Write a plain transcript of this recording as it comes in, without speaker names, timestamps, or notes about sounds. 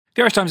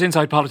The Irish Times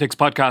Inside Politics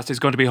podcast is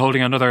going to be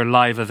holding another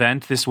live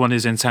event. This one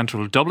is in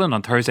central Dublin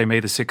on Thursday,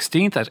 May the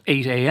 16th at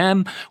 8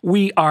 a.m.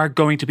 We are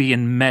going to be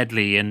in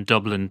Medley in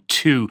Dublin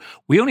too.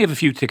 We only have a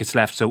few tickets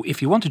left, so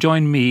if you want to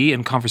join me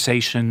in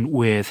conversation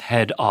with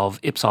head of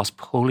Ipsos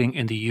polling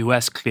in the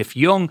US, Cliff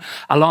Young,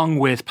 along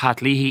with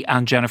Pat Leahy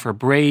and Jennifer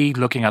Bray,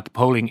 looking at the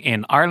polling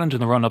in Ireland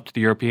in the run-up to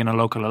the European and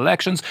local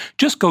elections,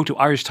 just go to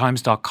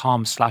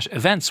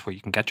irishtimes.com/events where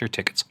you can get your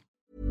tickets.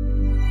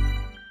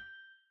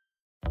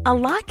 A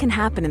lot can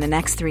happen in the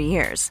next 3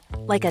 years.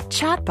 Like a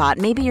chatbot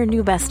may be your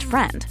new best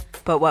friend.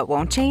 But what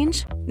won't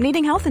change?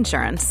 Needing health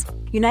insurance.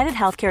 United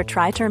Healthcare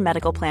Tri-Term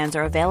Medical Plans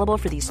are available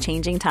for these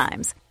changing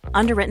times.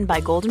 Underwritten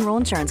by Golden Rule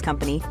Insurance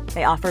Company,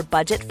 they offer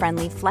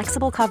budget-friendly,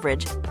 flexible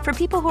coverage for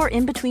people who are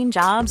in between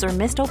jobs or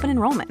missed open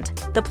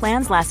enrollment. The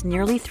plans last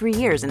nearly 3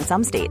 years in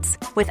some states,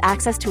 with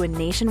access to a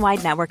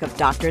nationwide network of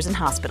doctors and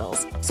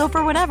hospitals. So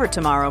for whatever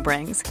tomorrow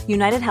brings,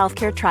 United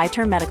Healthcare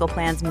Tri-Term Medical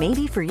Plans may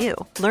be for you.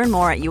 Learn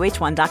more at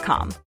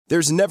uh1.com.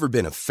 There's never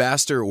been a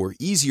faster or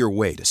easier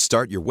way to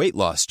start your weight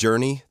loss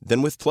journey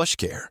than with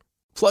PlushCare.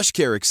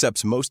 PlushCare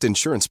accepts most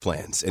insurance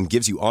plans and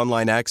gives you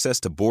online access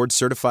to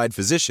board-certified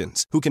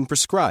physicians who can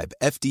prescribe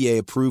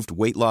FDA-approved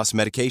weight loss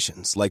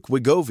medications like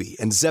Wegovy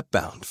and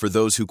Zepbound for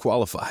those who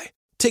qualify.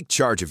 Take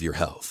charge of your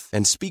health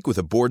and speak with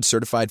a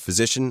board-certified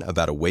physician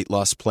about a weight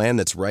loss plan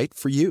that's right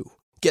for you.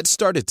 Get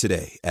started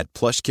today at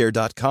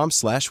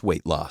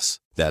plushcare.com/weight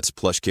loss. That's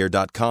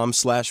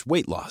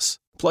plushcare.com/weight loss.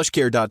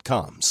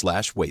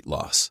 plushcare.com/weight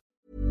loss.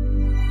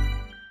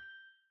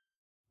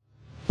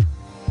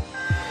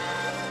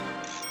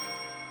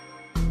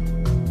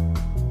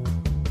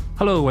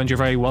 Hello, and you're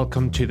very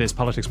welcome to this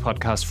politics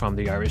podcast from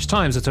the Irish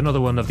Times. It's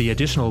another one of the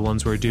additional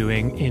ones we're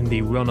doing in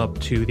the run-up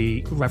to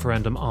the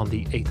referendum on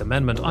the 8th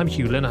Amendment. I'm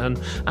Hugh Linehan,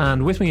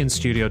 and with me in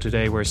studio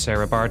today were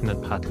Sarah Barton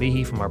and Pat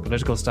Leahy from our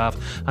political staff,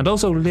 and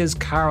also Liz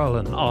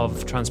Carolan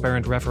of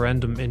Transparent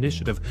Referendum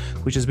Initiative,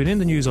 which has been in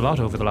the news a lot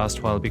over the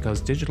last while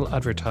because digital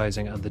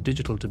advertising and the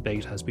digital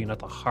debate has been at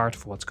the heart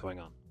of what's going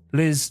on.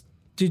 Liz,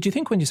 did you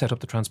think when you set up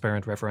the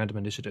Transparent Referendum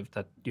Initiative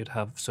that you'd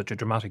have such a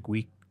dramatic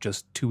week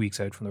just 2 weeks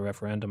out from the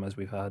referendum as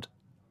we've had?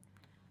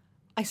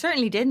 I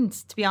certainly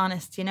didn't, to be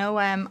honest. You know,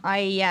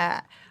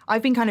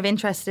 I've been kind of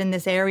interested in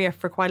this area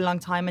for quite a long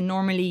time, and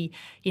normally,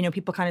 you know,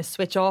 people kind of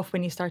switch off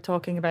when you start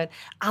talking about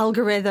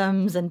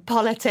algorithms and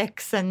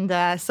politics and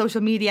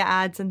social media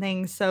ads and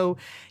things. So,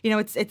 you know,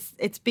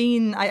 it's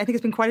been, I think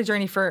it's been quite a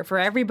journey for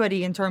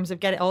everybody in terms of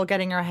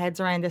getting our heads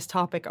around this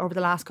topic over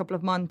the last couple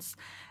of months.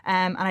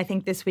 And I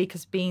think this week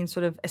has been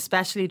sort of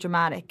especially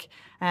dramatic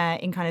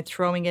in kind of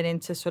throwing it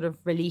into sort of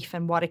relief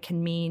and what it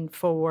can mean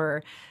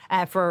for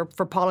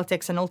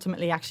politics and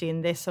ultimately actually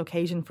in this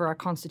occasion for our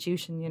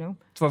constitution, you know.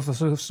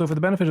 So for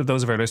the benefit of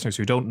those of our listeners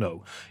who don't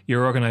know,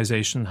 your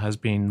organisation has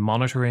been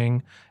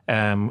monitoring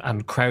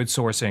and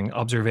crowdsourcing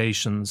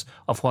observations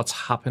of what's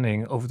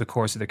happening over the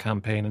course of the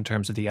campaign in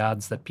terms of the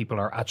ads that people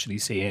are actually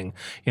seeing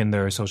in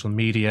their social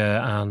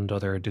media and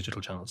other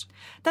digital channels.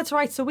 That's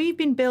right. So we've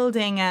been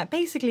building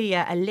basically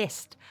a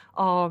list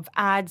of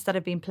ads that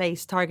have been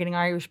placed targeting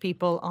Irish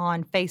people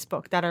on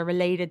Facebook that are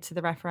related to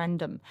the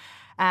referendum.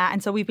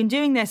 And so we've been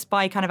doing this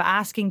by kind of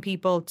asking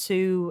people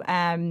to,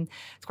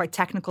 it's quite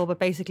technical, but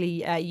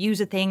basically use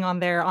a thing on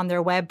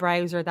their web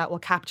browser that will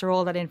capture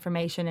all that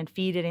information and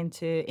feed it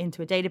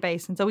into a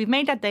database. And so we've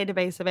made that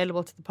database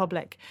available to the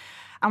public.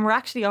 And we're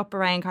actually up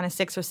around kind of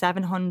 600 or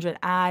 700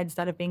 ads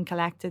that have been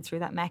collected through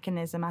that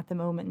mechanism at the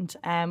moment,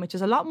 which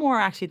is a lot more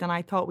actually than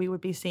I thought we would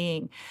be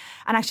seeing.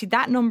 And actually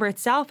that number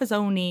itself is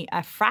only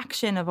a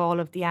fraction of all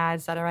of the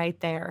ads that are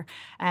out there.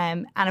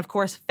 And of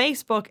course,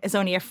 Facebook is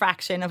only a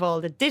fraction of all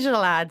the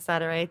digital ads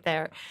that are out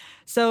there.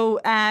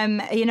 So,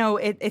 you know,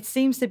 it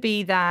seems to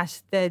be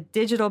that the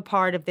digital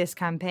part of this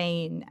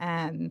campaign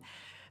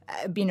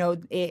you know,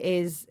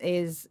 is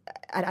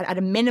at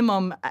a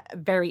minimum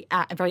very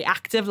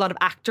active. A lot of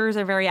actors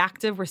are very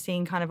active. We're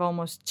seeing kind of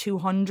almost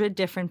 200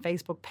 different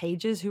Facebook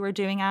pages who are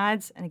doing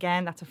ads. And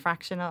again, that's a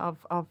fraction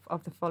of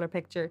the fuller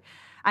picture.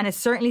 And it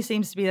certainly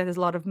seems to be that there's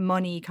a lot of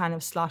money kind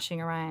of sloshing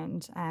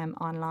around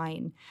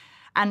online.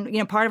 And, you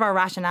know, part of our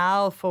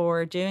rationale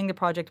for doing the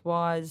project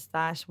was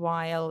that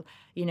while,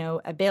 you know,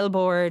 a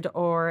billboard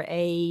or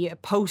a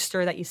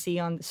poster that you see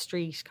on the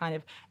street kind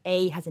of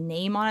A, has a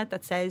name on it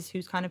that says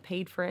who's kind of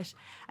paid for it,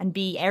 and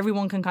B,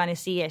 everyone can kind of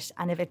see it.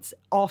 And if it's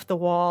off the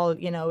wall,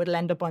 you know, it'll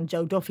end up on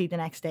Joe Duffy the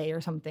next day or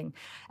something.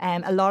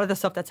 A lot of the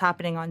stuff that's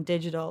happening on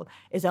digital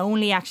is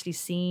only actually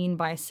seen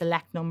by a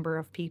select number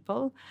of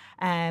people.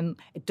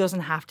 It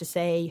doesn't have to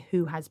say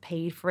who has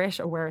paid for it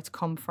or where it's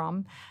come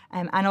from.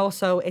 And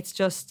also it's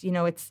just, you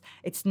know,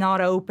 it's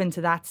not open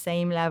to that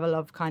same level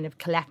of kind of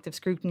collective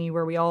scrutiny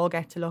where we all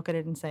get to look at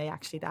it and say,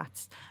 actually,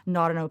 that's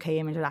not an okay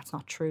image or that's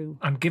not true.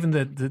 And given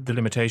the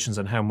limitations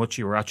on how much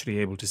you were actually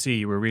able to see,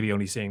 you were really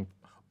only seeing,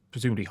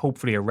 presumably,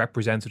 hopefully, a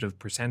representative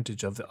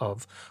percentage of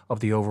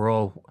the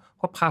overall.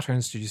 What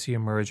patterns did you see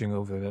emerging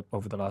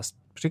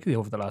particularly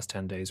over the last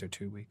 10 days or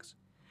 2 weeks?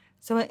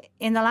 So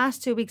in the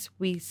last 2 weeks,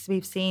 we've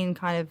seen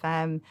kind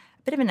of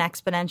bit of an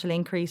exponential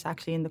increase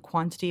actually in the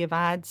quantity of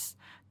ads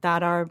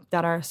that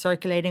are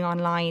circulating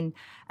online.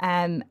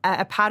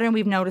 A pattern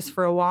we've noticed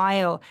for a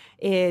while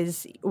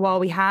is while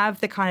we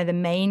have the kind of the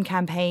main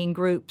campaign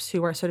groups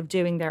who are sort of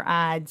doing their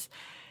ads,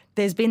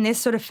 there's been this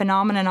sort of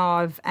phenomenon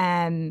of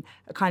kind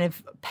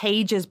of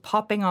pages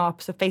popping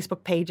up. So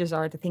Facebook pages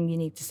are the thing you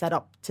need to set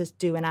up to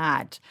do an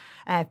ad.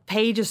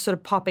 Pages sort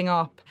of popping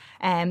up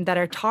that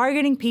are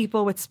targeting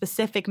people with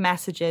specific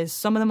messages,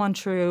 some of them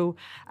untrue,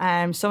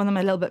 some of them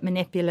a little bit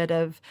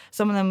manipulative,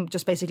 some of them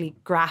just basically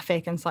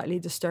graphic and slightly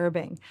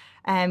disturbing.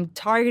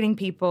 Targeting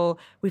people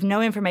with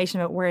no information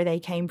about where they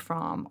came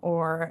from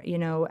or,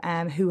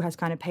 who has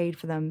kind of paid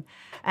for them.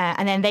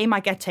 And then they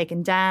might get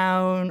taken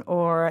down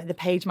or the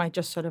page might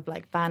just sort of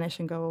like vanish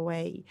and go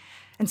away.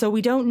 And so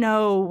we don't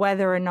know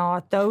whether or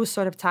not those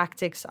sort of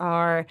tactics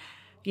are,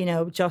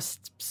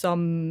 just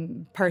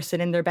some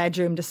person in their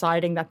bedroom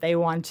deciding that they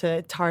want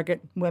to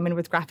target women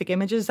with graphic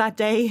images that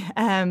day,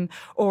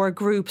 or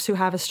groups who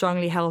have a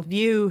strongly held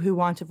view who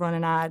want to run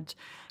an ad.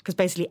 Because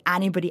basically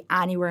anybody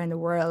anywhere in the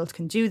world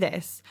can do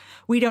this.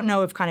 We don't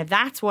know if kind of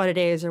that's what it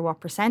is or what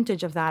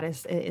percentage of that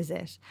is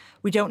it.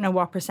 We don't know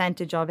what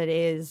percentage of it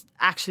is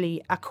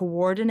actually a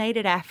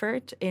coordinated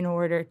effort in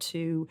order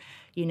to,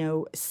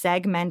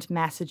 segment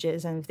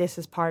messages. And if this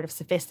is part of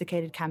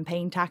sophisticated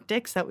campaign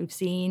tactics that we've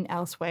seen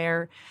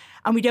elsewhere.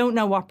 And we don't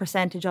know what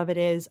percentage of it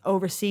is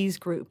overseas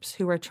groups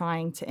who are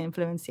trying to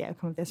influence the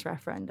outcome of this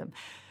referendum.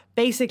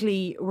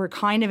 Basically, we're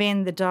kind of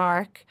in the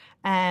dark.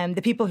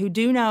 The people who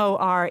do know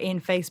are in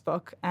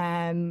Facebook,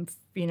 in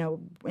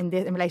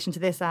relation to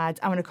this ad.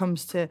 And when it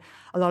comes to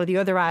a lot of the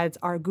other ads,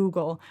 are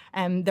Google.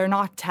 They're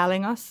not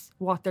telling us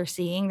what they're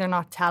seeing. They're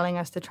not telling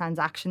us the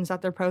transactions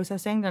that they're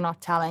processing. They're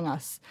not telling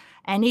us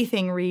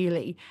anything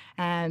really.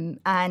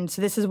 And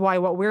so this is why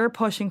what we're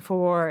pushing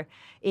for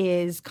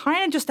is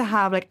kind of just to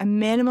have like a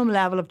minimum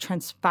level of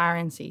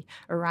transparency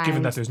around.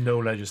 Given that there's no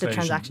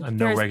legislation and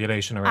no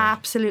regulation around.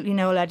 Absolutely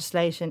no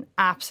legislation,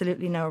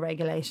 absolutely no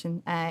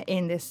regulation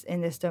in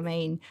this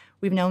domain.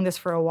 We've known this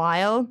for a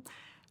while.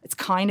 It's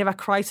kind of a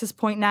crisis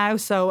point now.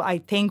 So I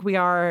think we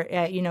are,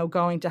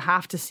 going to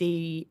have to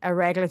see a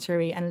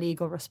regulatory and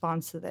legal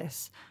response to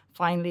this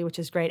finally, which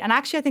is great. And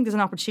actually, I think there's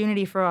an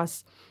opportunity for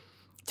us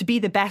to be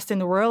the best in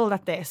the world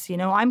at this.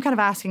 I'm kind of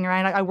asking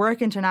around. I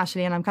work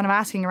internationally, and I'm kind of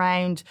asking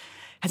around.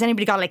 Has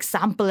anybody got like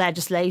sample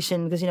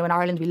legislation? Because, in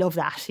Ireland we love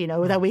that,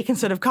 that we can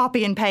sort of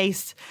copy and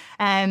paste.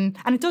 And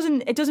it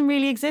doesn't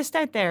really exist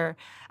out there.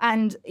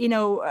 And,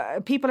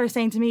 people are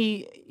saying to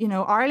me,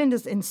 Ireland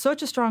is in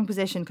such a strong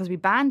position because we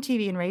ban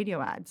TV and radio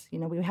ads.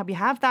 We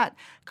have that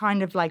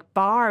kind of like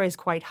bar is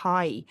quite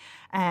high.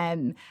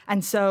 And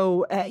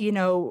so,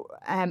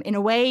 in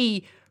a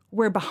way,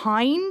 we're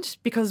behind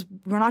because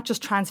we're not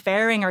just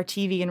transferring our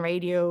TV and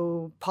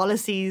radio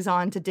policies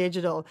onto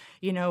digital.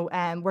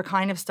 We're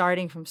kind of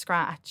starting from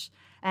scratch.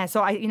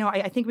 So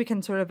I think we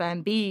can sort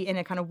of be in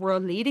a kind of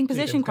world leading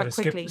position quite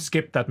quickly.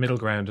 Skip that middle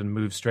ground and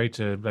move straight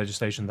to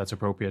legislation that's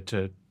appropriate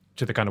to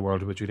the kind of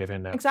world in which we live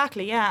in now.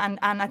 Exactly, yeah,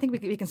 and I think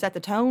we can set the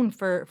tone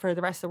for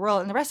the rest of the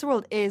world, and the rest of the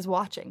world is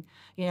watching.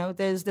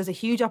 There's a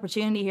huge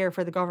opportunity here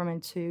for the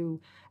government to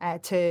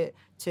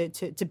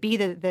be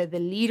the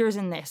leaders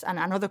in this, and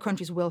other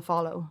countries will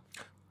follow.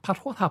 Pat,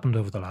 what happened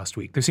over the last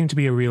week? There seemed to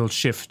be a real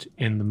shift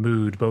in the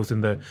mood, both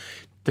in the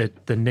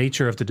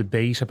nature of the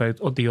debate about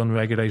the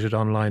unregulated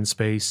online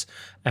space,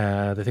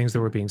 the things that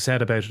were being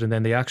said about it, and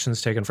then the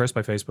actions taken first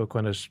by Facebook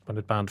when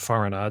it banned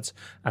foreign ads,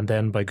 and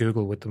then by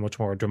Google with the much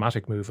more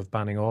dramatic move of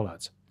banning all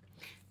ads.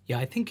 Yeah,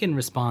 I think in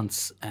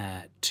response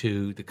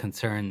to the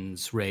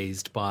concerns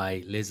raised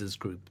by Liz's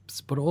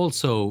groups, but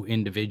also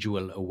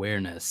individual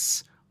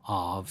awareness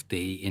of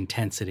the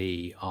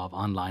intensity of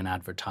online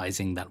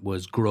advertising that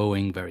was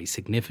growing very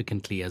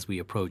significantly as we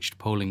approached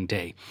polling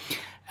day.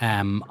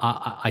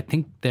 I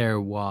think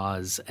there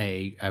was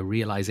a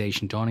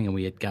realization dawning, and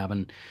we had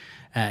Gavin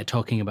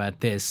talking about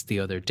this the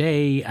other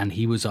day, and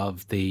he was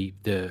of the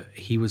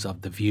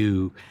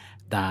view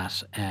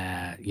that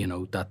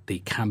that the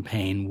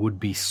campaign would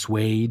be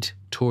swayed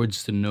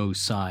towards the no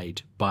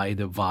side by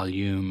the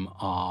volume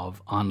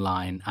of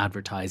online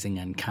advertising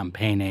and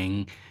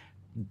campaigning.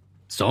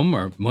 Some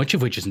or much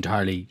of which is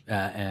entirely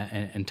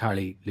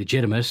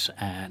legitimate,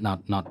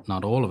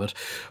 not all of it,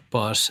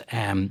 but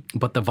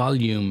the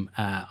volume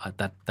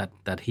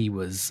that he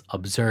was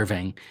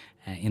observing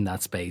in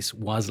that space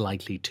was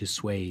likely to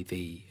sway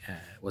the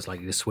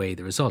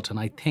result, and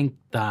I think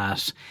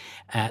that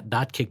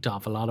that kicked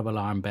off a lot of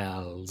alarm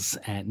bells,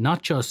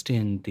 not just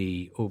in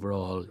the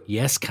overall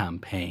Yes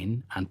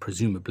campaign, and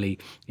presumably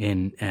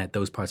in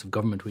those parts of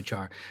government which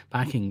are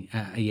backing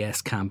a Yes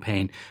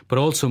campaign, but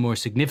also more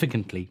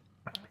significantly,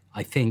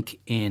 I think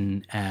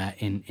in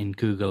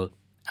Google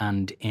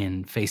and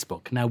in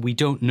Facebook. Now, we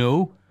don't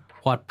know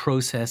what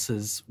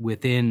processes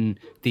within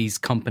these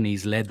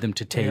companies led them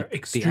to take the action.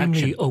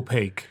 Extremely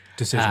opaque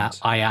decisions.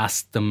 I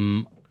asked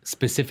them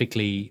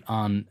specifically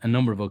on a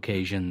number of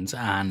occasions,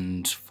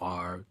 and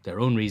for their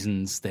own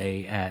reasons,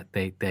 they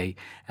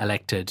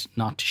elected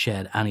not to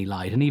shed any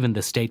light. And even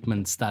the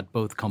statements that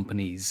both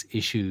companies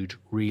issued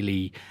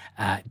really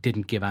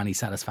didn't give any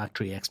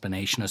satisfactory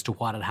explanation as to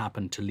what had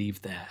happened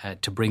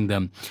to bring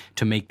them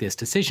to make this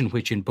decision,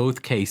 which in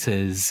both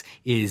cases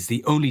is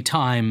the only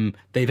time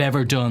they've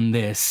ever done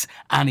this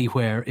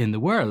anywhere in the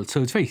world.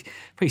 So it's very,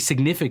 very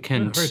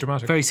significant, very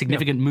dramatic, very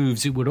significant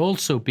moves. It would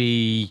also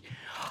be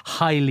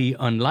highly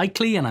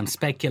unlikely, and I'm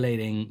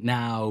speculating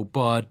now,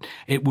 but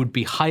it would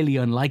be highly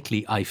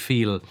unlikely, I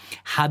feel,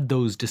 had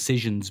those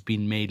decisions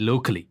been made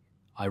locally.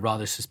 I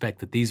rather suspect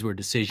that these were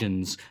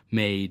decisions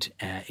made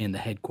in the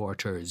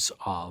headquarters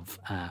of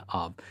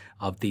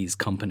these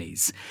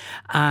companies.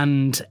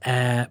 And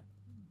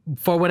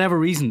for whatever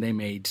reason they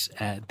made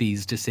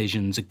these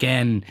decisions,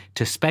 again,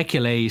 to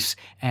speculate,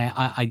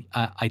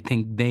 I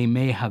think they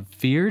may have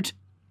feared,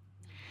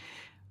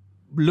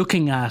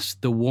 looking at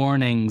the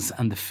warnings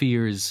and the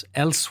fears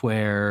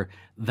elsewhere,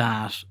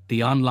 that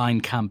the online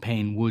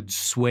campaign would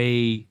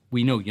sway.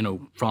 We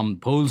know, from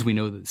polls, we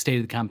know that the state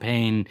of the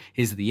campaign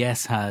is that the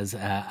yes has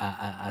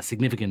a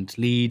significant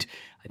lead.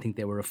 I think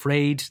they were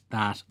afraid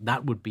that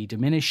that would be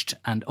diminished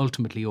and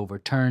ultimately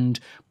overturned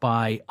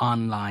by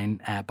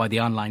the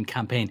online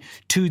campaign,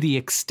 to the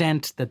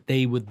extent that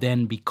they would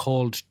then be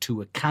called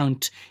to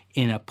account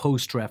in a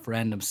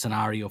post-referendum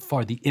scenario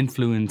for the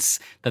influence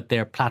that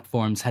their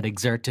platforms had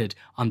exerted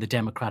on the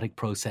democratic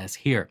process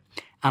here.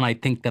 And I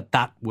think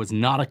that was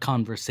not a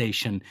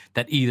conversation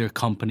that either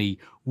company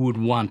would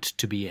want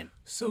to be in.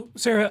 So,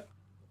 Sarah,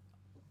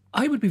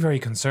 I would be very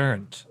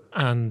concerned,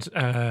 and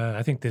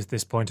I think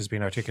this point has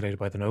been articulated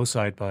by the No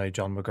side, by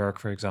John McGurk,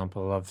 for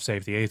example, of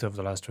Save the Eighth over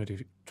the last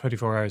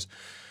 24 hours,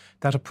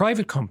 that a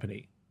private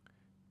company,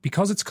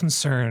 because it's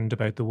concerned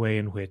about the way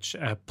in which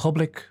a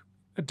public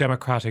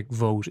democratic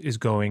vote is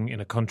going in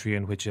a country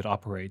in which it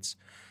operates,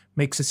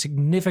 makes a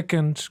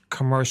significant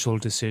commercial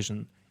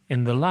decision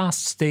in the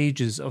last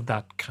stages of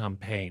that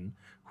campaign,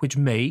 which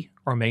may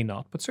or may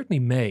not, but certainly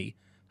may,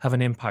 have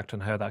an impact on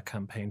how that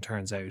campaign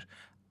turns out,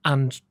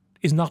 and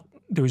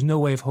there is no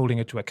way of holding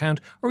it to account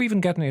or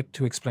even getting it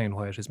to explain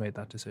why it has made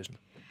that decision.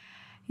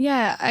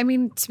 Yeah, I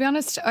mean, to be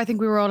honest, I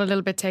think we were all a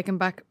little bit taken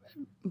back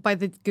by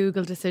the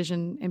Google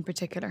decision in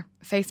particular.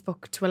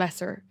 Facebook to a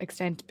lesser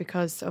extent,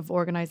 because of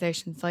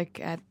organisations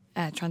like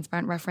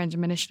Transparent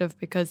Referendum Initiative,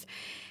 because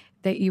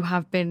you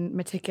have been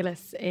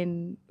meticulous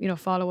in,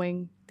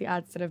 following the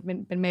ads that have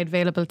been made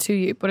available to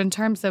you. But in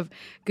terms of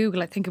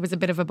Google, I think it was a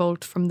bit of a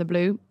bolt from the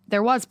blue.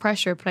 There was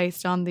pressure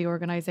placed on the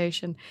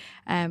organisation,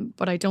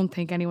 but I don't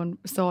think anyone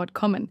saw it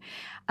coming.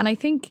 And I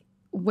think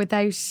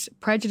without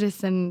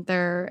prejudice in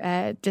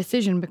their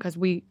decision, because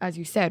we, as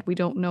you said, we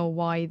don't know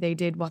why they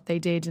did what they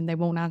did, and they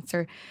won't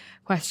answer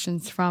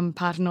questions from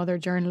Pat and other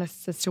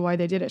journalists as to why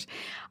they did it.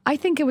 I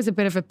think it was a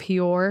bit of a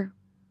PR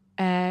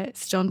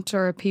stunt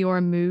or a PR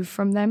move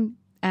from them,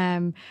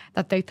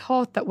 that they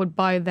thought that would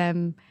buy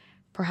them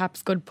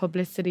perhaps good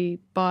publicity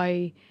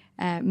by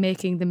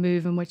making the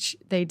move in which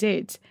they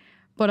did.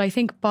 But I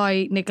think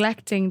by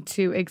neglecting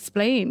to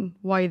explain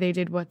why they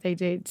did what they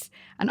did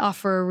and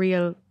offer a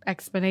real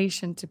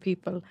explanation to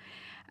people,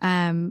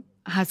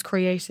 has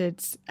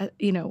created,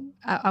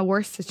 a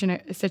worse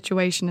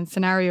situation and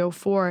scenario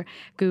for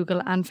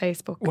Google and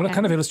Facebook. Well, it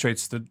kind of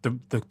illustrates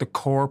the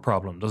core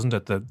problem, doesn't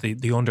it?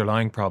 The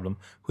underlying problem,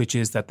 which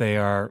is that they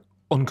are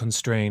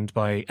unconstrained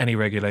by any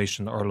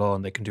regulation or law,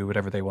 and they can do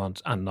whatever they want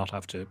and not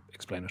have to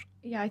explain it.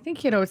 Yeah, I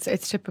think,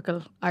 it's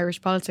typical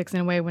Irish politics in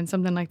a way. When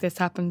something like this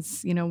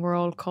happens, we're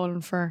all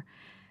calling for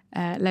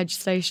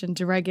legislation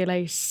to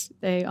regulate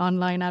the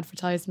online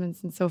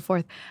advertisements and so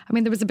forth. I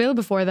mean, there was a bill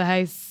before the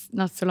House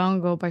not so long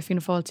ago by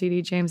Fianna Fáil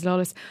TD James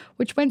Lawless,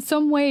 which went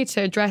some way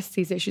to address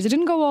these issues. It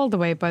didn't go all the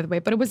way, by the way,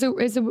 but it was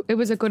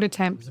a good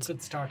attempt. It was a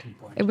good starting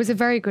point. It was a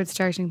very good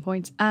starting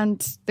point,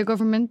 and the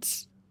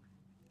government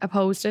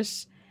opposed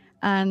it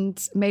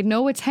and made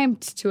no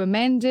attempt to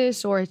amend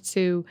it or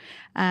to,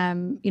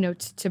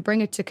 to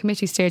bring it to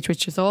committee stage,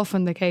 which is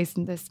often the case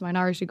in this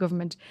minority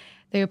government.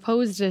 They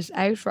opposed it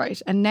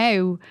outright. And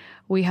now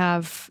we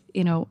have,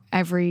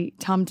 every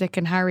Tom, Dick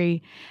and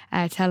Harry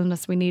telling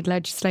us we need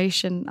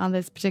legislation on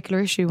this particular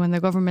issue when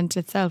the government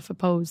itself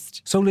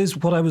opposed. So, Liz,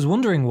 what I was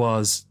wondering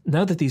was,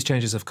 now that these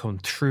changes have come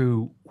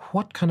through,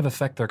 what kind of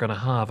effect they're going to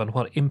have and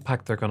what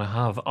impact they're going to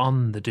have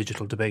on the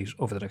digital debate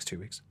over the next 2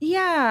 weeks?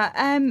 Yeah,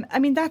 I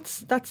mean,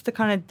 that's the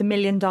kind of the $1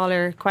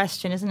 million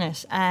question, isn't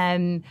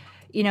it?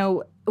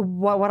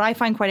 What I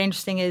find quite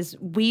interesting is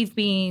we've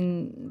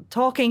been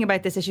talking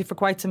about this issue for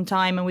quite some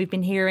time, and we've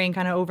been hearing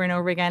kind of over and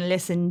over again,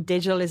 listen,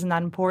 digital isn't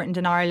that important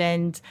in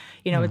Ireland.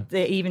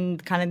 Even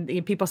kind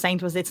of people saying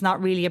to us, it's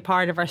not really a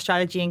part of our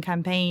strategy and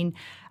campaign.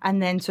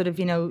 And then sort of,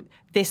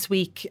 this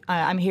week,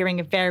 I'm hearing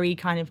a very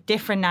kind of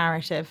different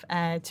narrative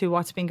to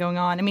what's been going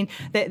on. I mean,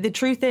 the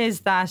truth is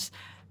that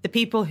the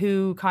people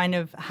who kind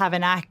of have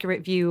an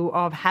accurate view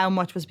of how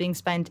much was being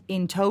spent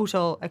in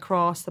total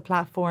across the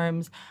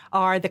platforms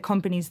are the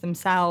companies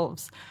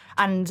themselves.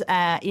 And,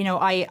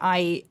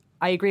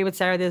 I agree with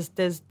Sarah.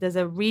 There's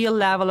a real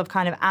level of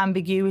kind of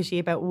ambiguity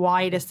about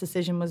why this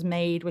decision was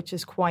made, which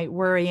is quite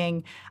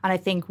worrying. And I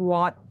think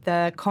what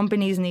the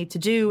companies need to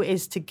do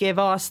is to give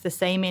us the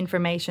same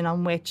information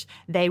on which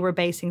they were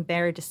basing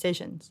their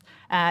decisions.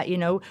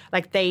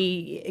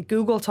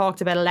 Google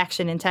talked about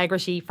election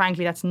integrity.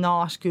 Frankly, that's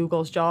not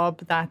Google's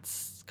job.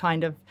 That's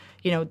kind of,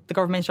 the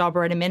government's job,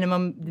 or at a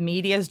minimum, the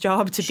media's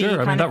job to be kind of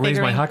figuring. That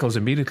raised my hackles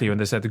immediately when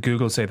they said that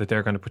Google say that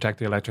they're going to protect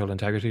the electoral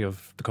integrity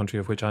of the country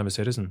of which I'm a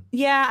citizen.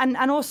 Yeah,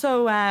 and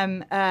also,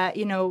 I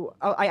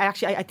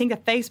think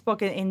that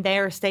Facebook in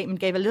their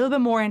statement gave a little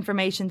bit more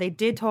information. They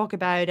did talk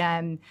about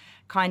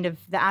kind of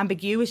the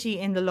ambiguity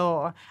in the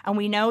law. And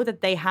we know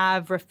that they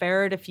have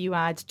referred a few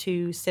ads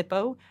to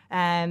SIPO,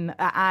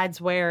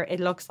 ads where it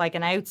looks like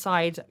an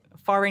outside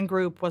foreign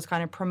group was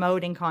kind of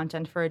promoting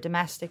content for a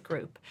domestic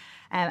group.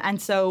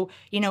 And so,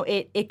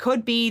 it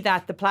could be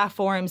that the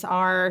platforms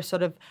are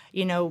sort of,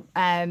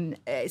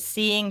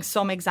 seeing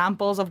some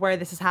examples of where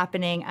this is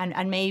happening.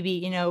 And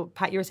maybe,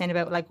 Pat, you were saying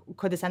about, like,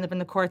 could this end up in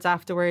the courts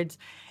afterwards?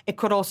 It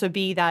could also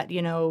be that,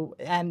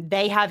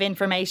 they have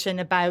information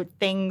about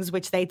things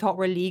which they thought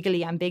were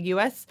legally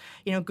ambiguous.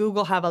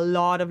 Google have a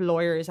lot of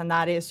lawyers, and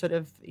that is sort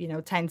of,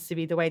 tends to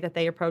be the way that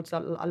they approach a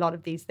lot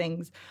of these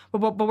things. But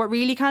what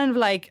really kind of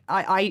like,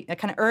 I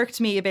kind of irked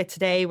me a bit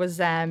today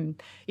was,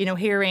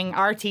 hearing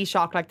RT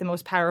Shock, like the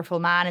most powerful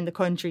man in the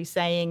country,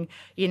 saying,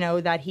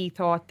 that he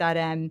thought that,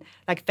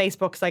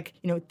 Facebook's,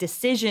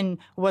 decision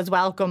was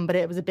welcome, but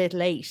it was a bit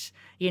late.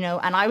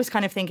 And I was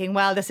kind of thinking,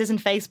 well, this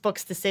isn't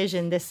Facebook's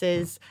decision. This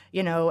is,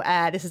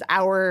 this is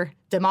our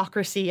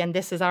democracy, and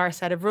this is our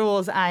set of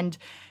rules. And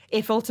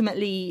if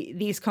ultimately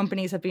these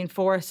companies have been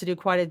forced to do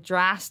quite a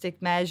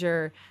drastic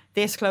measure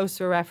this close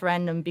to a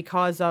referendum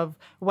because of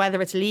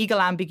whether it's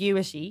legal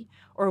ambiguity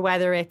or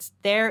whether it's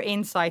their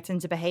insights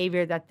into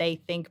behaviour that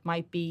they think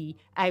might be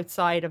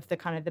outside of the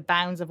kind of the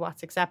bounds of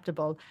what's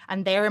acceptable,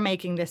 and they're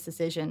making this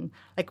decision,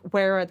 like,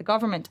 where are the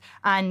government?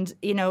 And,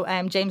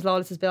 James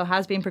Lawless's bill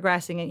has been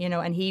progressing,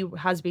 and he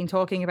has been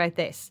talking about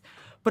this.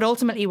 But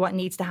ultimately what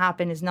needs to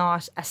happen is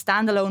not a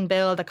standalone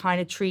bill that kind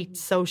of treats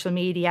social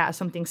media as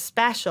something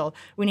special.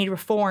 We need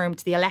reform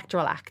to the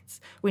electoral acts.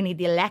 We need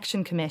the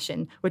election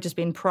commission, which has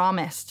been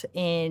promised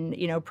in,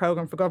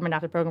 programme for government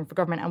after programme for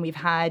government. And we've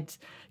had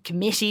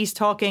committees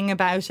talking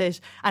about it.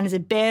 And there's a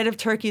bit of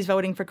turkeys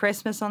voting for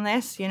Christmas on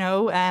this,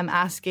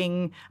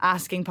 asking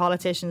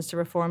politicians to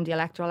reform the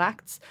electoral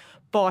acts.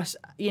 But,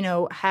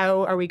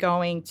 how are we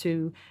going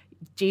to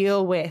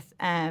deal with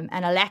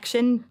an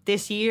election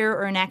this year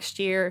or next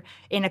year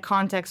in a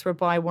context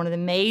whereby one of the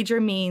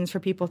major means for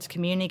people to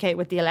communicate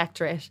with the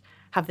electorate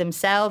have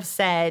themselves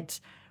said,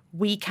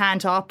 we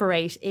can't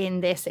operate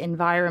in this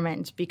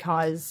environment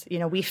because,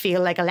 we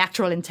feel like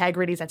electoral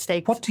integrity is at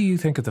stake. What do you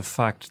think of the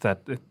fact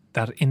that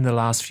in the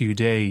last few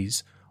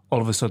days, all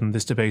of a sudden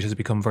this debate has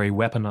become very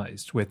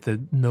weaponised with the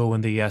no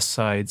and the yes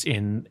sides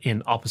in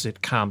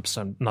opposite camps?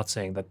 I'm not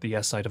saying that the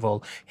yes side have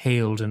all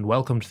hailed and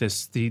welcomed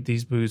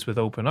these moves with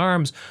open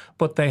arms,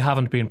 but they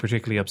haven't been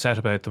particularly upset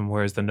about them,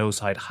 whereas the no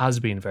side has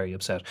been very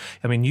upset.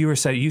 I mean, you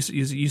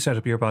set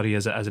up your body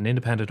as an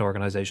independent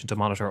organisation to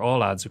monitor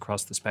all ads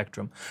across the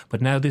spectrum,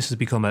 but now this has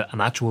become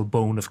an actual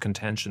bone of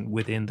contention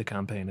within the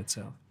campaign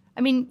itself. I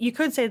mean, you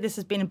could say this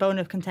has been a bone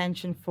of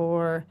contention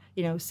for,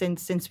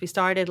 since we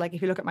started. Like,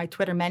 if you look at my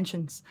Twitter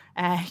mentions,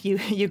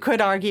 you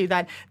could argue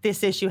that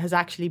this issue has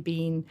actually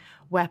been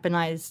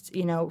weaponized,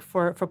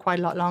 for quite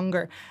a lot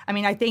longer. I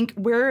mean, I think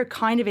we're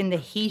kind of in the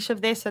heat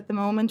of this at the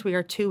moment. We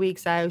are 2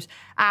 weeks out.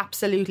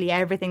 Absolutely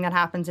everything that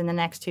happens in the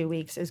next 2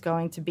 weeks is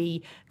going to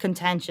be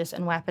contentious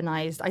and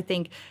weaponized. I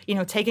think,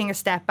 taking a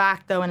step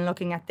back though and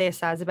looking at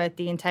this as about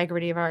the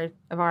integrity of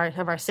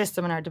our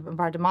system and of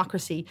our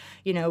democracy,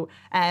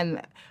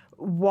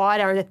 what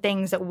are the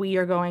things that we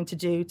are going to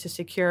do to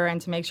secure and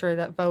to make sure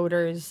that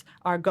voters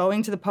are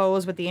going to the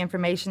polls with the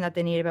information that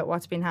they need about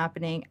what's been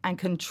happening and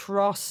can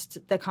trust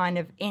the kind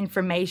of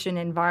information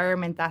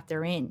environment that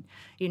they're in?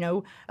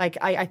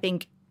 I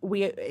think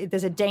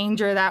there's a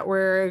danger that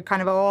we're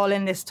kind of all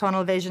in this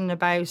tunnel vision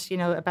about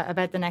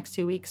the next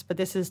 2 weeks, but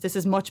this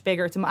is much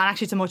bigger. It's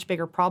a much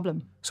bigger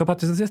problem. So, Pat,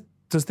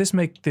 does this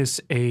make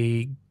this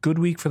a good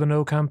week for the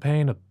no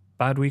campaign, a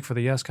bad week for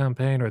the yes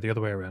campaign, or the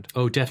other way around?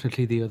 Oh,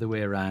 definitely the other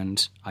way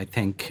around. I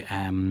think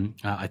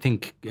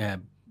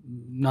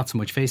not so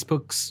much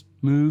Facebook's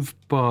move,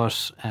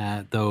 but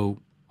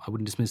though I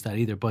wouldn't dismiss that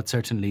either, but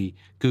certainly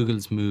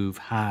Google's move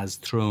has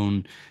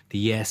thrown the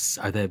yes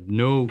or the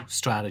no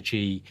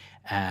strategy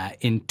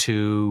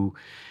into...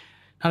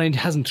 And it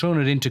hasn't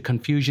thrown it into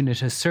confusion,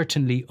 it has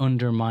certainly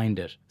undermined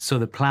it. So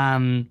the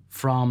plan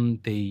from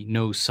the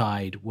no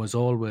side was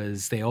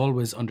they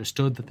always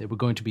understood that they were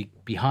going to be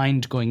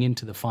behind going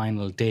into the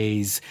final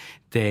days.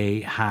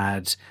 They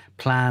had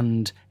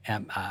planned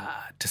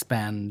to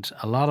spend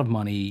a lot of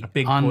money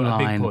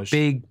online,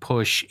 big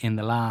push in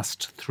the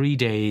last 3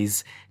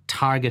 days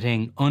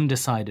targeting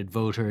undecided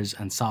voters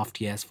and soft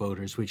yes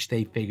voters, which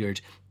they figured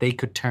they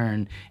could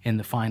turn in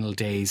the final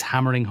days,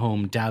 hammering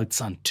home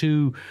doubts on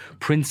two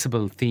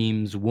principal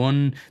themes.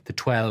 One, the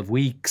 12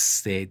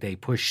 weeks. They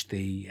pushed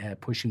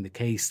pushing the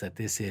case that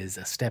this is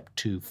a step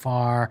too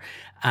far.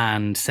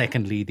 And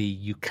secondly, the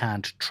you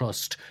can't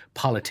trust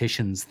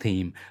politicians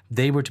theme.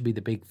 They were to be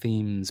the big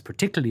themes,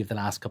 particularly of the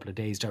last couple of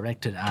days,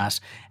 directed at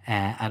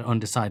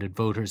undecided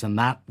voters. And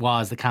that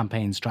was the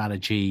campaign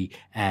strategy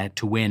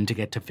to win, to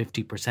get to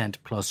 50%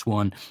 plus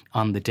one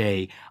on the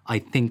day. I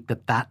think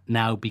that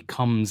now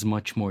becomes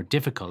much more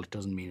difficult. It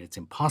doesn't mean it's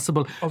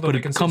impossible, although but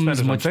it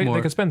becomes much more...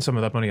 They could spend some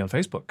of that money on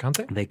Facebook, can't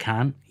they? They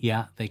can,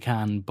 yeah, they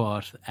can.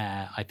 But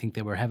I think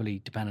they were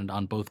heavily dependent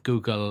on both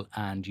Google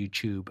and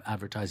YouTube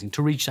advertising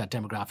to reach that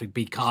demographic,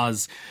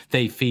 because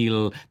they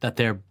feel that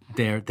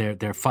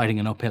they're fighting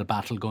an uphill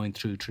battle going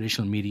through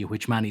traditional media,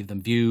 which many of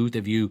them view. They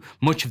view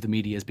much of the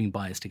media as being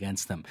biased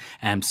against them.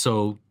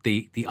 So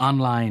the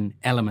online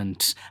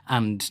element,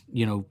 and,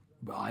 you know,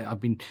 I've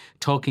been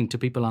talking to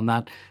people on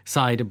that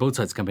side, of both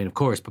sides of the campaign, of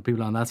course, but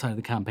people on that side of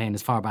the campaign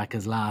as far back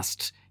as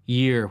last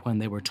year, when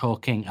they were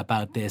talking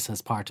about this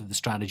as part of the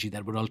strategy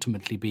that would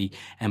ultimately be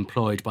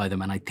employed by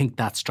them. And I think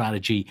that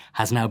strategy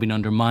has now been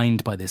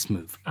undermined by this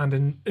move.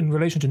 And in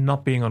relation to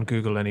not being on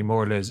Google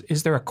anymore, Liz,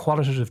 is there a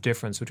qualitative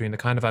difference between the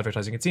kind of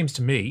advertising? It seems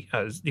to me,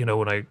 as you know,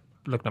 when I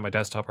looking at my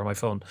desktop or my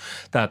phone,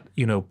 that,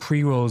 you know,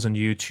 pre-rolls on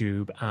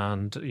YouTube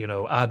and, you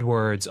know,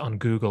 AdWords on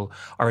Google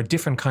are a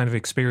different kind of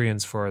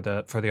experience for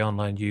the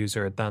online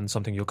user than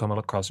something you'll come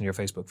across in your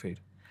Facebook feed.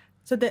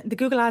 So the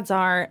Google ads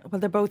are, well,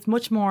 they're both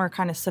much more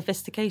kind of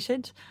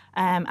sophisticated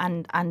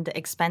and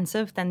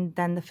expensive than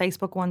the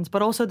Facebook ones,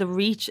 but also the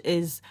reach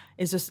is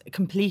just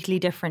completely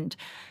different.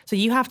 So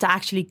you have to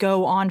actually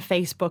go on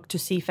Facebook to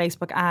see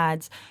Facebook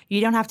ads.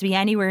 You don't have to be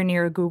anywhere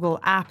near a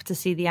Google app to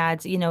see the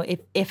ads. You know,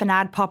 if an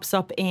ad pops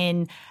up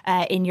in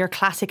your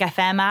classic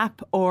FM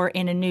app, or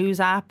in a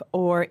news app,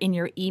 or in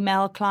your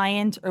email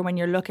client, or when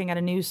you're looking at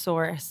a news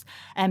source,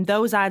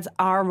 those ads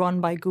are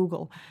run by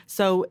Google.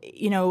 So,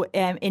 you know,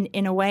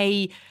 in a way,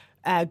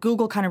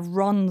 Google kind of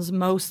runs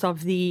most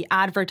of the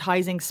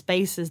advertising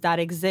spaces that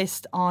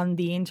exist on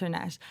the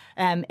internet.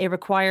 It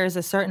requires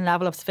a certain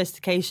level of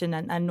sophistication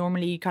and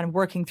normally kind of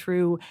working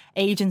through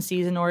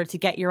agencies in order to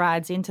get your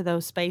ads into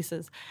those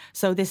spaces.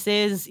 So this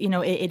is, you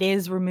know, it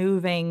is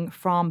removing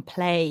from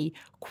play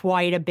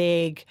quite a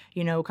big,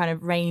 you know, kind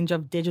of range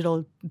of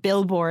digital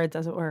billboards,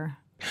 as it were.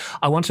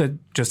 I want to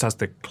just, as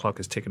the clock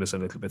is ticking us a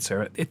little bit,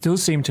 Sarah, it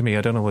does seem to me,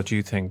 I don't know what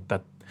you think,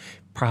 that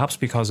perhaps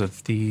because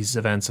of these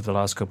events of the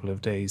last couple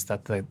of days,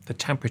 that the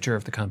temperature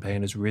of the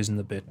campaign has risen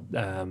a bit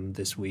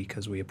this week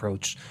as we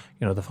approach,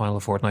 you know, the final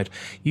fortnight.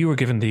 You were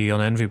given the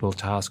unenviable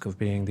task of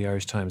being the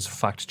Irish Times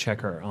fact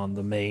checker on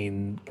the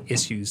main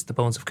issues, the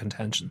bones of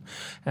contention.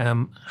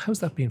 How's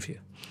that been for you?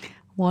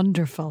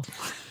 Wonderful.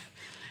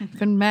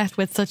 Been met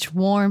with such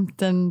warmth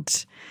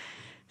and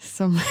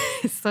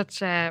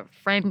such a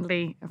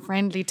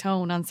friendly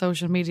tone on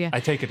social media. I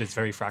take it it's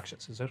very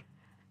fractious, is it?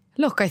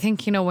 Look, I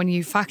think, you know, when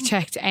you fact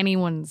checked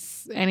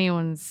anyone's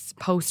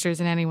posters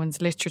and anyone's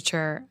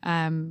literature,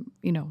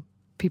 you know,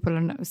 people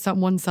on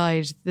one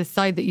side, the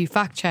side that you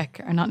fact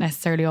check, are not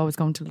necessarily always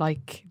going to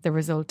like the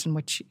result in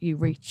which you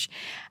reach.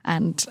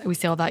 And we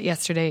saw that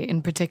yesterday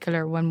in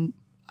particular when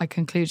I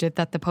concluded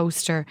that the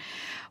poster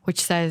which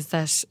says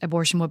that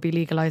abortion would be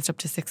legalised up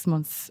to 6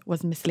 months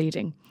was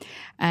misleading.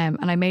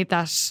 And I made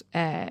that,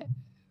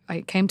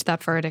 I came to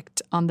that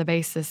verdict on the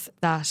basis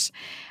that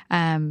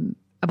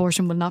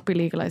abortion will not be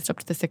legalised up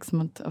to the 6th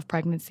month of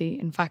pregnancy.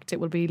 In fact, it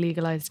will be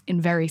legalised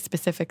in very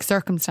specific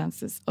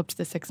circumstances up to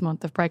the 6th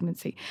month of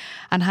pregnancy.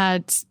 And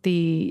had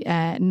the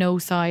No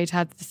side,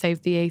 had the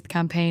Save the Eighth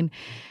campaign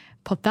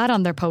put that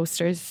on their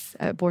posters,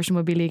 abortion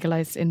would be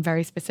legalised in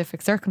very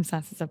specific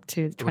circumstances up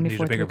to the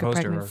 24th week of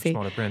pregnancy. Or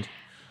smaller print.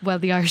 Well,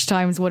 the Irish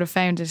Times would have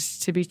found it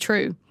to be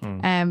true.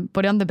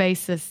 But on the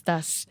basis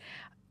that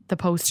the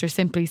poster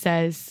simply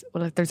says,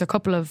 well, there's a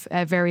couple of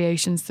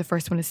variations. The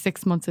first one is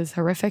 6 months is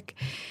horrific.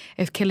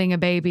 If killing a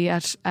baby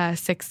at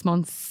 6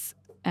 months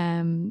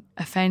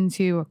offends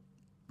you,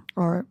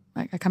 or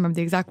I can't remember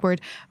the exact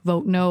word,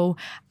 vote no.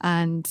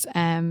 And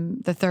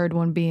the third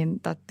one being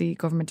that the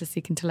government is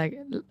seeking to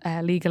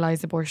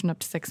legalise abortion up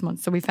to 6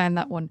 months. So we found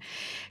that one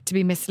to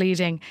be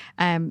misleading,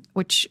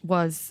 which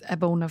was a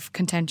bone of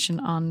contention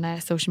on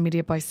social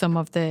media by some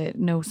of the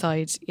No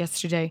side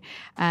yesterday,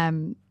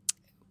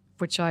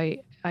 which I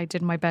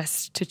did my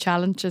best to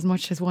challenge as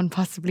much as one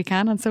possibly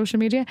can on social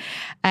media.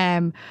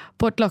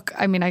 But look,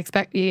 I mean,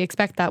 you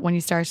expect that when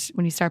you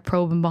start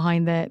probing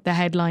behind the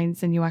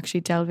headlines and you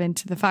actually delve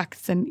into the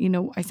facts. And, you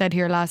know, I said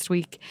here last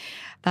week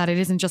that it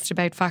isn't just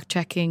about fact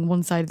checking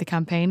one side of the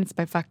campaign, it's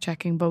about fact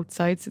checking both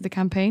sides of the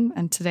campaign.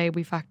 And today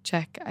we fact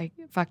checked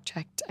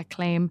a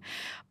claim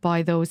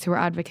by those who are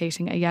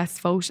advocating a yes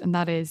vote, and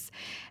that is,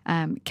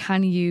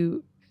 can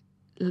you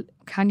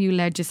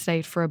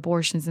legislate for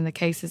abortions in the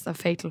cases of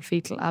fatal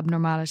fetal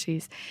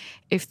abnormalities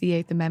if the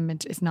Eighth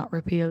Amendment is not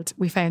repealed?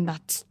 We found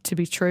that to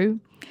be true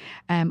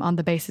on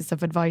the basis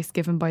of advice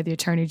given by the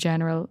Attorney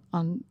General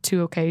on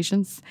 2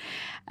 occasions,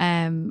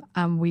 and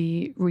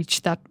we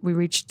reached that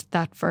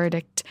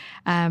verdict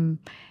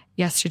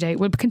yesterday.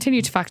 We'll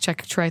continue to fact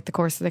check throughout the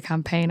course of the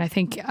campaign. I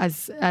think,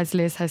 as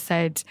Liz has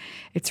said,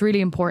 it's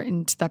really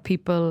important that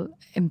people,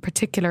 in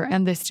particular,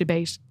 in this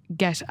debate,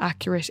 get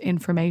accurate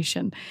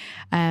information,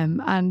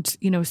 and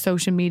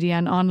social media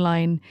and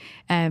online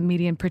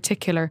media in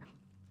particular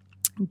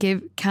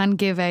can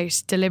give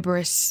out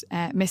deliberate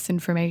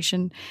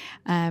misinformation.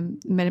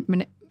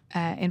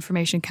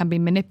 Information can be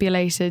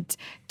manipulated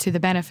to the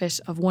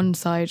benefit of one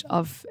side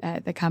of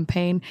the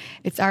campaign.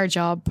 It's our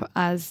job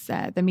as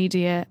the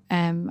media,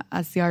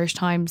 as the Irish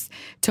Times,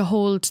 to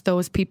hold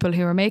those people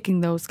who are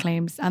making those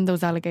claims and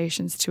those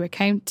allegations to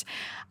account,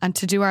 and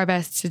to do our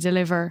best to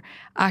deliver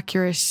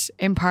accurate,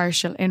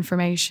 impartial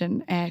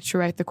information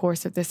throughout the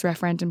course of this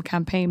referendum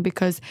campaign.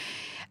 Because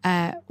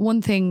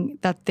one thing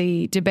that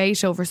the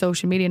debate over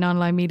social media and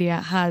online media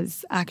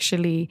has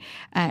actually,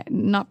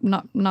 not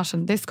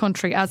in this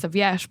country as of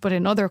yet, but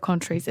in other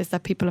countries, is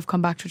that people have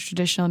come back to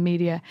traditional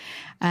media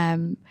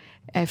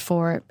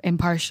for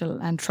impartial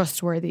and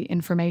trustworthy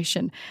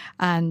information.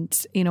 And,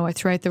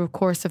 throughout the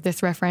course of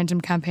this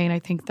referendum campaign, I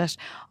think that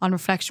on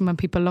reflection, when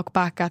people look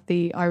back at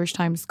the Irish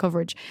Times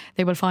coverage,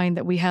 they will find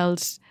that we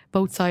held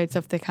both sides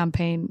of the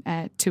campaign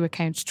to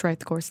account throughout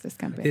the course of this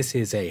campaign. This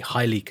is a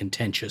highly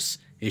contentious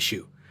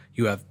issue.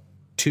 You have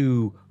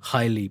 2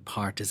 highly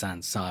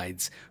partisan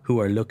sides who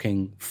are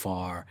looking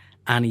for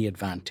any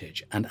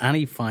advantage and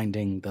any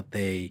finding that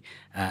they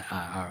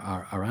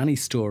or any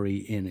story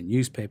in a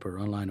newspaper or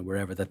online or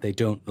wherever that they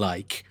don't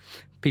like.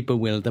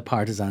 The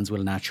partisans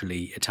will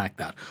naturally attack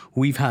that.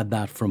 We've had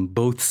that from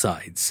both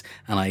sides,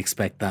 and I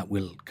expect that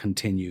will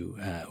continue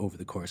over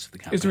the course of the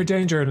campaign. Is there a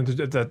danger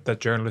that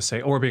journalists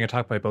say, we're being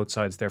attacked by both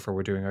sides, therefore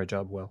we're doing our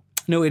job well?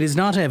 No, it is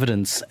not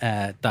evidence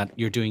that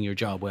you're doing your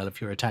job well if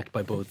you're attacked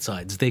by both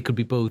sides. They could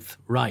be both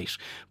right.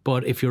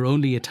 But if you're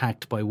only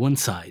attacked by one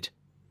side,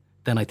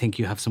 then I think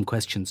you have some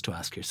questions to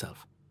ask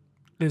yourself.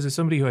 Liz, as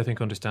somebody who I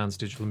think understands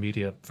digital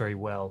media very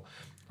well,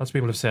 lots of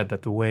people have said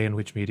that the way in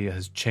which media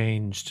has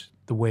changed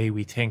the way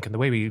we think and the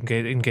way we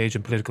engage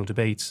in political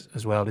debates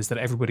as well is that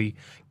everybody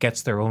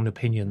gets their own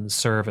opinions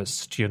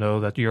serviced,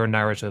 that your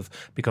narrative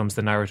becomes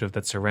the narrative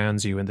that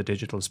surrounds you in the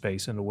digital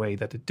space in a way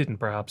that it didn't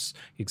perhaps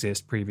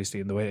exist previously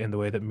in the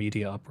way that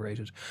media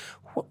operated.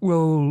 What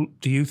role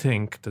do you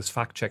think does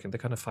fact-checking, the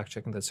kind of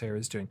fact-checking that Sarah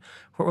is doing,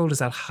 what role does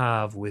that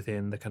have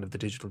within the kind of the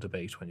digital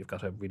debate when you've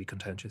got a really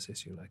contentious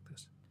issue like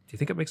this? Do you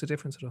think it makes a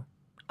difference at all?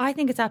 I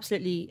think it's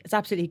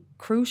absolutely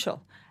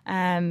crucial.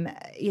 I've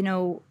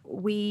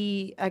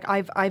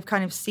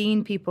kind of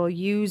seen people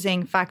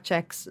using fact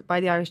checks by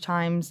the Irish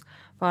Times,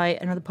 by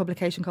another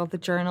publication called The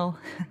Journal.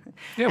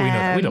 Yeah, we know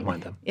that. We don't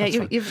mind them. Yeah,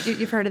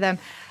 you've heard of them.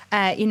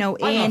 I'm not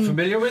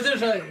familiar with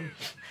it.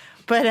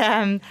 But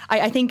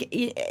I think,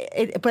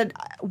 but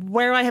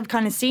where I have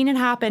kind of seen it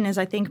happen is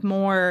I think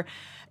more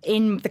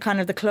in the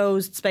kind of the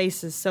closed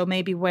spaces. So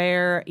maybe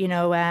where,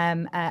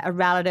 a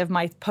relative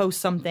might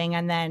post something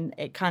and then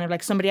it kind of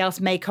like somebody else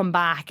may come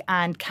back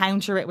and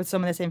counter it with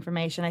some of this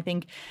information. I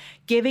think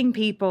giving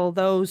people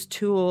those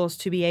tools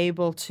to be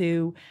able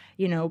to,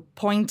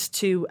 point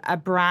to a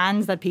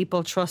brand that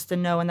people trust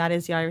and know, and that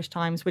is the Irish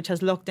Times, which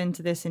has looked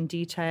into this in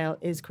detail,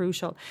 is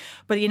crucial.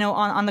 But,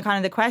 on the kind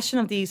of the question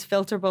of these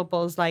filter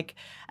bubbles, like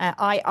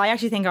I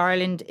actually think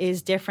Ireland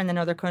is different than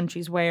other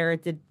countries where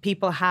the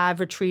people have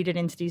retreated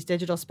into these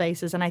digital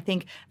spaces. And I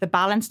think the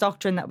balance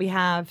doctrine that we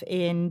have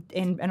in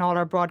all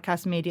our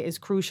broadcast media is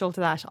crucial to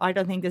that. I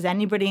don't think there's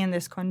anybody in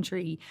this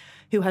country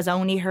who has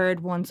only heard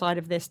one side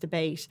of this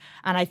debate.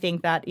 And I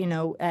think that,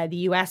 the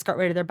US got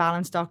rid of their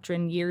balance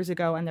doctrine years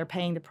ago and they're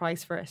paying the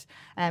price for it.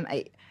 And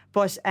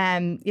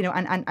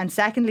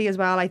secondly as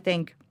well, I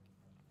think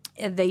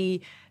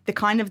the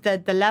kind of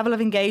the level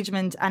of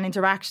engagement and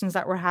interactions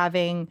that we're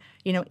having,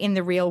 in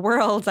the real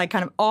world, like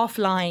kind of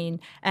offline,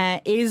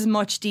 is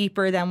much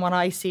deeper than what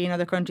I see in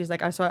other countries.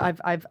 Like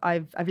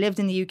I've lived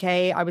in the UK.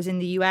 I was in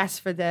the US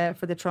for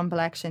the Trump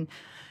election.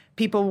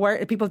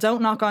 People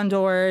don't knock on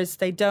doors.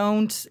 They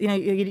don't,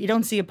 you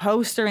don't see a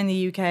poster in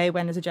the UK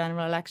when there's a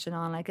general election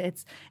on. Like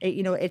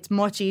it's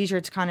much easier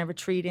to kind of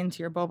retreat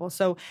into your bubble.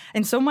 So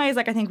in some ways,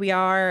 like I think we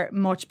are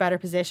much better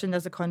positioned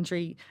as a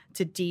country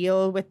to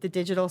deal with the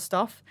digital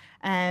stuff.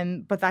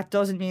 But that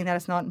doesn't mean that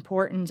it's not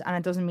important, and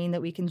it doesn't mean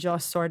that we can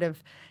just sort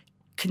of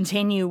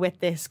continue with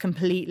this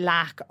complete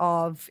lack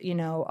of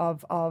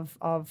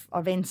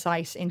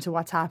insight into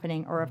what's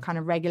happening or of kind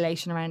of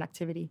regulation around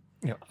activity.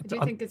 Yeah. I do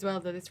think as well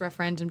that this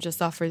referendum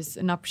just offers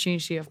an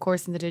opportunity, of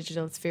course, in the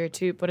digital sphere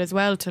too, but as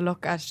well to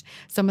look at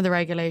some of the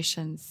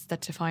regulations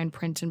that define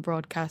print and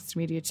broadcast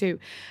media too.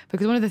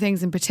 Because one of the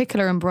things in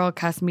particular in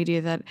broadcast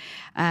media that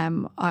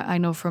I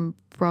know from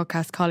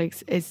broadcast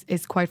colleagues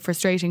is quite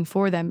frustrating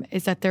for them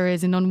is that there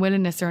is an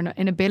unwillingness or an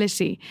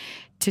inability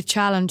to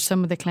challenge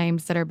some of the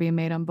claims that are being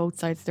made on both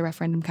sides of the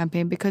referendum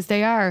campaign, because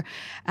they are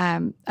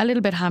a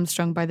little bit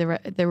hamstrung by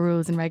the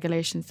rules and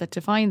regulations that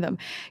define them.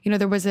 You know,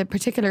 there was a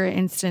particular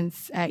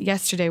instance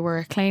yesterday where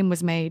a claim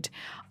was made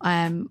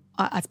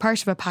as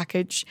part of a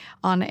package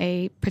on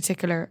a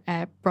particular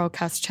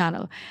broadcast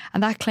channel,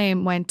 and that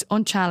claim went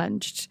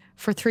unchallenged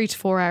for 3 to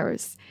 4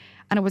 hours.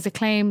 And it was a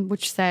claim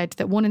which said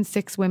that 1 in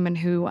 6 women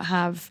who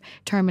have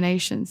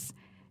terminations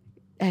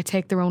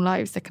take their own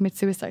lives, that commit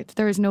suicide.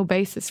 There is no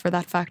basis for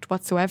that fact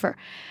whatsoever.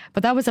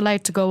 But that was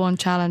allowed to go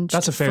unchallenged.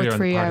 That's a failure for on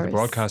 3 the part hours. of the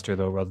broadcaster,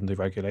 though, rather than the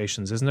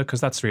regulations, isn't it?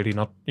 Because that's really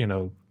not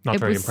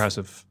very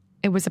impressive.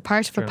 It was a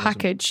part of a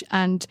package,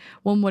 and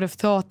one would have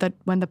thought that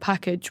when the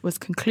package was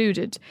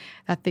concluded,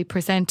 that the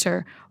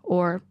presenter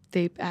or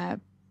the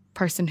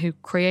person who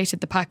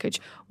created the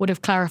package would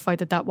have clarified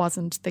that that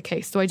wasn't the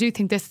case. So I do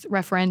think this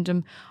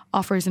referendum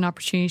offers an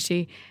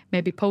opportunity,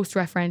 maybe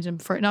post-referendum,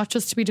 for it not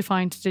just to be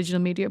defined to digital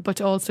media, but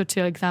also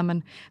to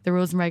examine the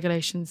rules and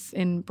regulations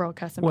in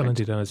broadcast and Well, print.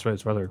 indeed, and it's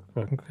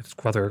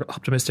rather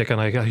optimistic, and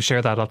I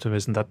share that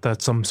optimism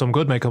that some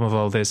good may come of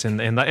all this in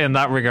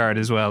that regard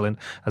as well, and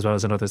as well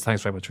as in others.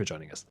 Thanks very much for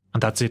joining us.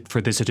 And that's it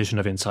for this edition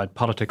of Inside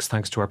Politics.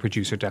 Thanks to our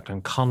producer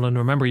Declan Conlon.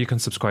 Remember, you can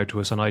subscribe to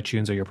us on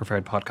iTunes or your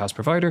preferred podcast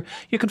provider.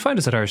 You can find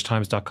us at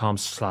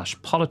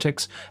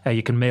irishtimes.com/politics.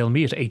 You can mail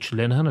me at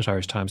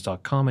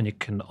hlinehan@irishtimes.com, and you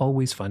can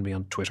always find me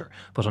on Twitter.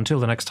 But until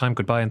the next time,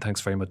 goodbye, and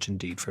thanks very much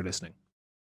indeed for listening.